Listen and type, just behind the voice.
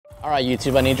All right,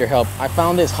 YouTube, I need your help. I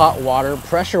found this hot water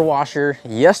pressure washer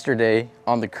yesterday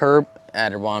on the curb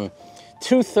at around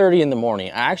 2:30 in the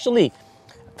morning. I actually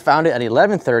found it at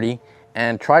 11:30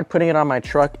 and tried putting it on my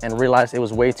truck and realized it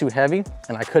was way too heavy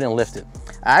and I couldn't lift it.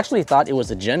 I actually thought it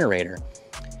was a generator.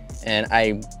 And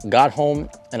I got home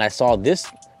and I saw this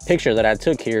picture that I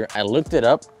took here. I looked it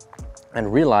up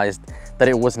and realized that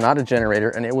it was not a generator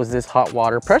and it was this hot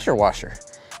water pressure washer.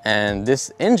 And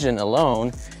this engine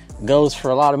alone goes for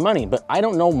a lot of money, but I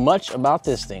don't know much about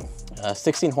this thing.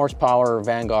 16 horsepower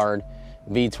Vanguard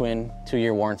V-twin,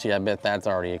 2-year warranty. I bet that's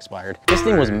already expired. This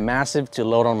thing was massive to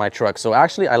load on my truck. So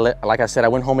actually, like I said, I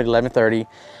went home at 11:30,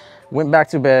 went back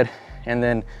to bed, and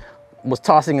then was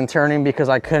tossing and turning because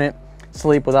I couldn't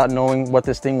sleep without knowing what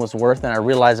this thing was worth. And I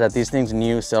realized that these things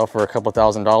new sell for a couple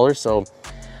 $1,000s. So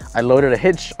I loaded a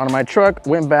hitch on my truck,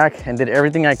 went back and did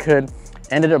everything I could,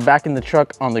 ended up back in the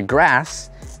truck on the grass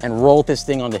and rolled this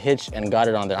thing on the hitch and got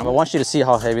it on there. I want you to see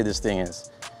how heavy this thing is.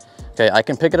 Okay, I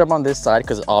can pick it up on this side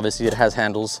because obviously it has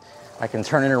handles. I can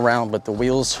turn it around, but the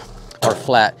wheels are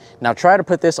flat. Now try to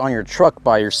put this on your truck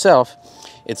by yourself.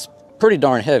 It's pretty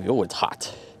darn heavy. Oh, it's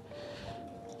hot.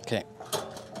 Okay.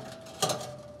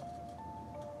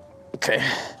 Okay.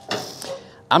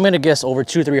 I'm gonna guess over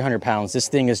 200-300 pounds. This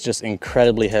thing is just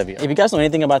incredibly heavy. If you guys know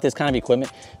anything about this kind of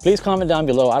equipment, please comment down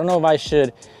below. I don't know if I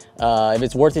should, if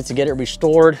it's worth it to get it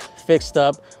restored, fixed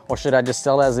up, or should I just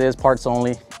sell as is, parts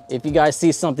only. If you guys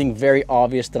see something very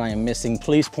obvious that I am missing,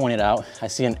 please point it out. I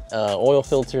see an oil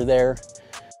filter there.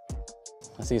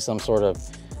 I see some sort of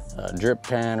drip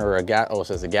pan or a gas, oh, it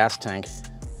says a gas tank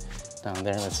down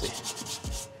there. Let's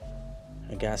see,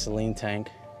 a gasoline tank.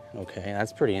 Okay,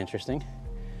 that's pretty interesting.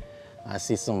 I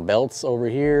see some belts over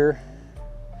here.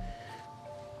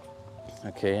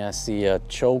 Okay, I see a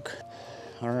choke.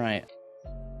 All right.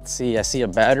 Let's see, I see a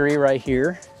battery right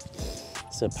here.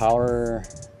 It's a power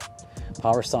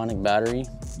sonic battery.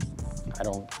 I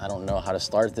don't know how to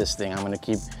start this thing. I'm gonna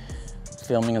keep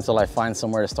filming until I find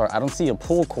somewhere to start. I don't see a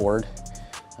pull cord.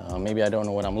 Maybe I don't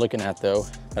know what I'm looking at though,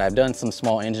 but I've done some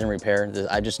small engine repair.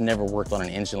 I just never worked on an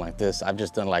engine like this. I've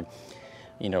just done like,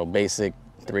 you know, basic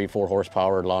 3-4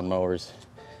 horsepower lawnmowers.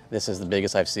 This is the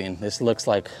biggest I've seen. This looks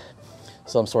like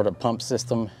some sort of pump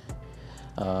system.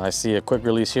 I see a quick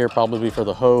release here, probably for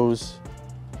the hose.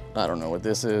 I don't know what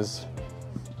this is.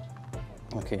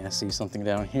 Okay, I see something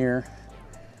down here.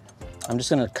 I'm just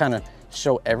gonna kind of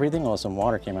show everything. Oh, some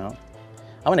water came out.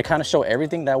 I'm gonna kind of show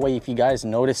everything. That way, if you guys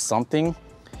notice something,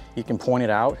 you can point it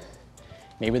out.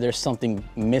 Maybe there's something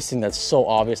missing that's so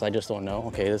obvious, I just don't know.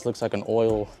 Okay, this looks like an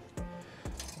oil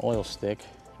stick.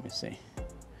 Let me see.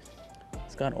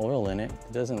 It's got oil in it.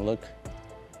 It doesn't look,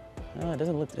 no, it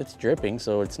doesn't look, it's dripping,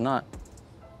 so it's not,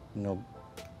 you know,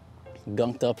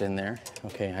 gunked up in there.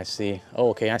 Okay, I see. Oh,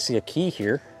 okay, I see a key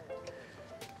here.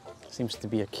 Seems to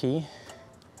be a key.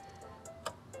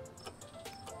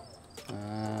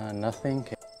 Nothing.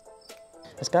 Okay.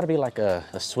 It's got to be like a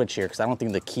switch here because I don't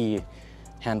think the key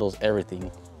handles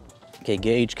everything. Okay,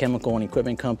 Gauge Chemical and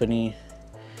Equipment Company,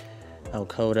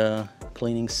 Alcoda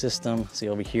cleaning system. See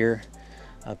over here,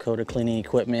 Alcoda cleaning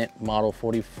equipment, model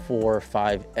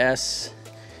 445S.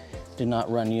 Do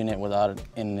not run unit without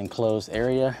an enclosed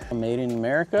area. Made in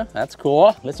America. That's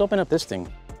cool. Let's open up this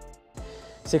thing.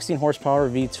 16 horsepower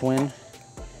V-twin.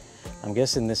 I'm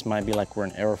guessing this might be like where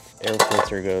an air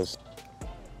filter goes.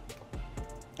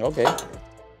 Okay.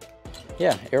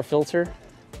 Yeah, air filter.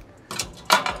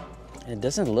 It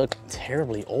doesn't look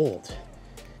terribly old.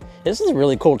 This is a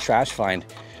really cool trash find.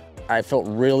 I felt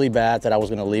really bad that I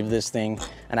was gonna leave this thing,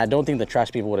 and I don't think the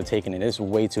trash people would have taken it. It's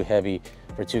way too heavy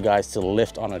for two guys to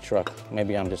lift on a truck.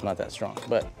 Maybe I'm just not that strong,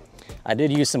 but I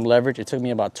did use some leverage. It took me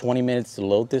about 20 minutes to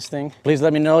load this thing. Please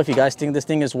let me know if you guys think this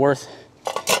thing is worth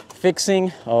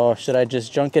fixing, or should I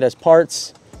just junk it as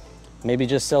parts? Maybe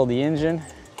just sell the engine.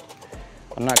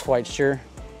 I'm not quite sure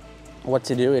what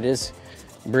to do. It is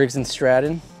Briggs &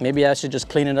 Stratton. Maybe I should just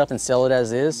clean it up and sell it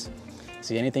as is.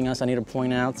 See, anything else I need to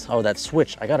point out? Oh, that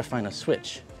switch. I gotta find a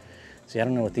switch. See, I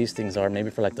don't know what these things are. Maybe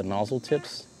for like the nozzle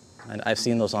tips. I've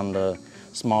seen those on the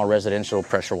small residential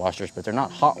pressure washers, but they're not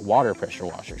hot water pressure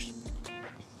washers.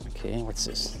 Okay, what's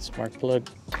this? Spark plug.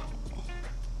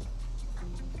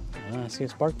 I see a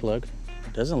spark plug.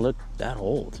 It doesn't look that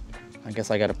old. I guess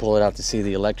I gotta pull it out to see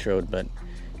the electrode, but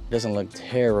it doesn't look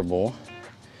terrible.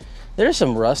 There's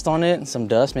some rust on it and some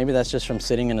dust. Maybe that's just from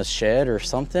sitting in a shed or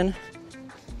something.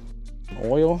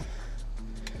 Oil.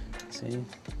 Let's see.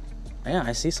 Yeah,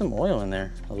 I see some oil in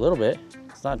there, a little bit.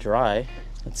 It's not dry.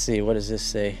 Let's see, what does this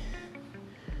say?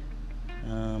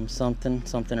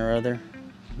 Something or other.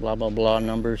 Blah, blah, blah,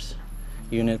 numbers,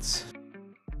 units.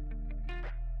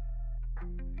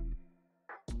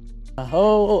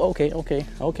 Oh,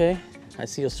 okay. I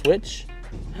see a switch.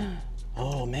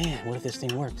 Oh man, what if this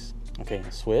thing works? Okay,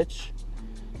 switch,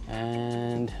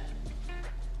 and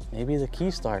maybe the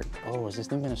key start. Oh, is this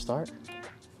thing gonna start?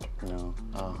 No.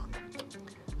 Oh,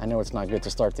 I know it's not good to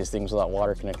start these things without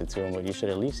water connected to them, but you should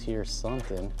at least hear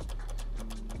something.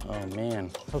 Oh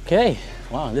man. Okay,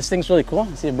 wow, this thing's really cool.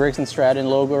 See a Briggs & Stratton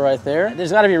logo right there.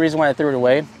 There's gotta be a reason why I threw it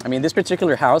away. I mean, this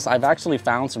particular house, I've actually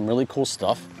found some really cool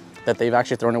stuff that they've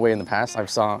actually thrown away in the past.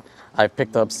 I've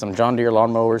picked up some John Deere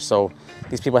lawnmowers, so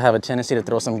these people have a tendency to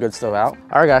throw some good stuff out.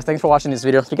 All right guys, thanks for watching this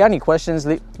video. If you got any questions,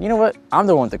 you know what? I'm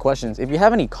the one with the questions. If you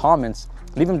have any comments,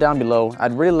 leave them down below.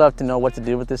 I'd really love to know what to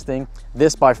do with this thing.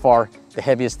 This by far, the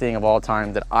heaviest thing of all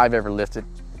time that I've ever lifted.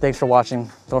 Thanks for watching.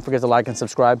 Don't forget to like and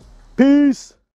subscribe. Peace.